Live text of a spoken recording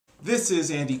This is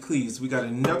Andy Cleaves. We got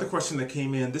another question that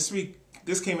came in this week.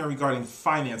 This came in regarding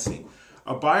financing.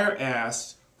 A buyer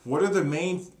asked, what are the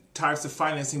main types of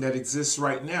financing that exists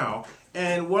right now?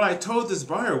 And what I told this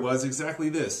buyer was exactly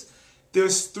this.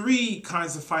 There's three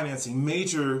kinds of financing,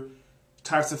 major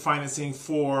types of financing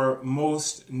for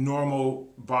most normal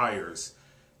buyers.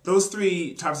 Those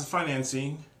three types of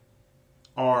financing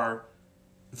are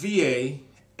VA,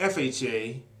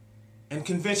 FHA, and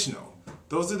conventional.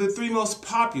 Those are the three most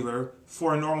popular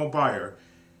for a normal buyer.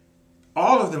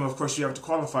 All of them, of course, you have to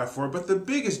qualify for, but the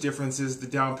biggest difference is the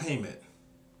down payment.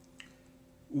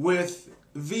 With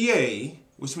VA,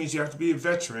 which means you have to be a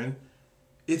veteran,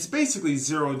 it's basically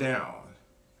zero down.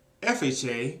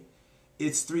 FHA,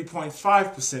 it's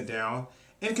 3.5% down,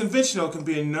 and conventional can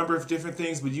be a number of different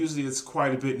things, but usually it's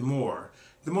quite a bit more.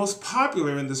 The most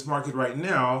popular in this market right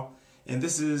now, and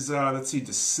this is,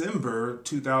 December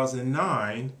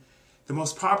 2009, the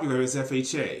most popular is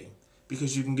FHA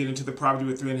because you can get into the property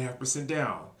with 3.5%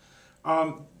 down.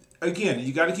 Again,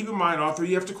 you got to keep in mind all three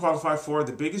you have to qualify for.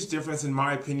 The biggest difference, in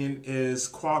my opinion, is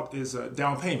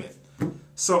down payment.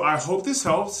 So I hope this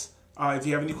helps. If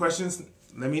you have any questions,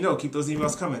 let me know. Keep those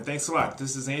emails coming. Thanks a lot.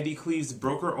 This is Andy Cleaves,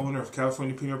 broker owner of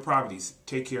California Premier Properties.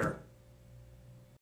 Take care.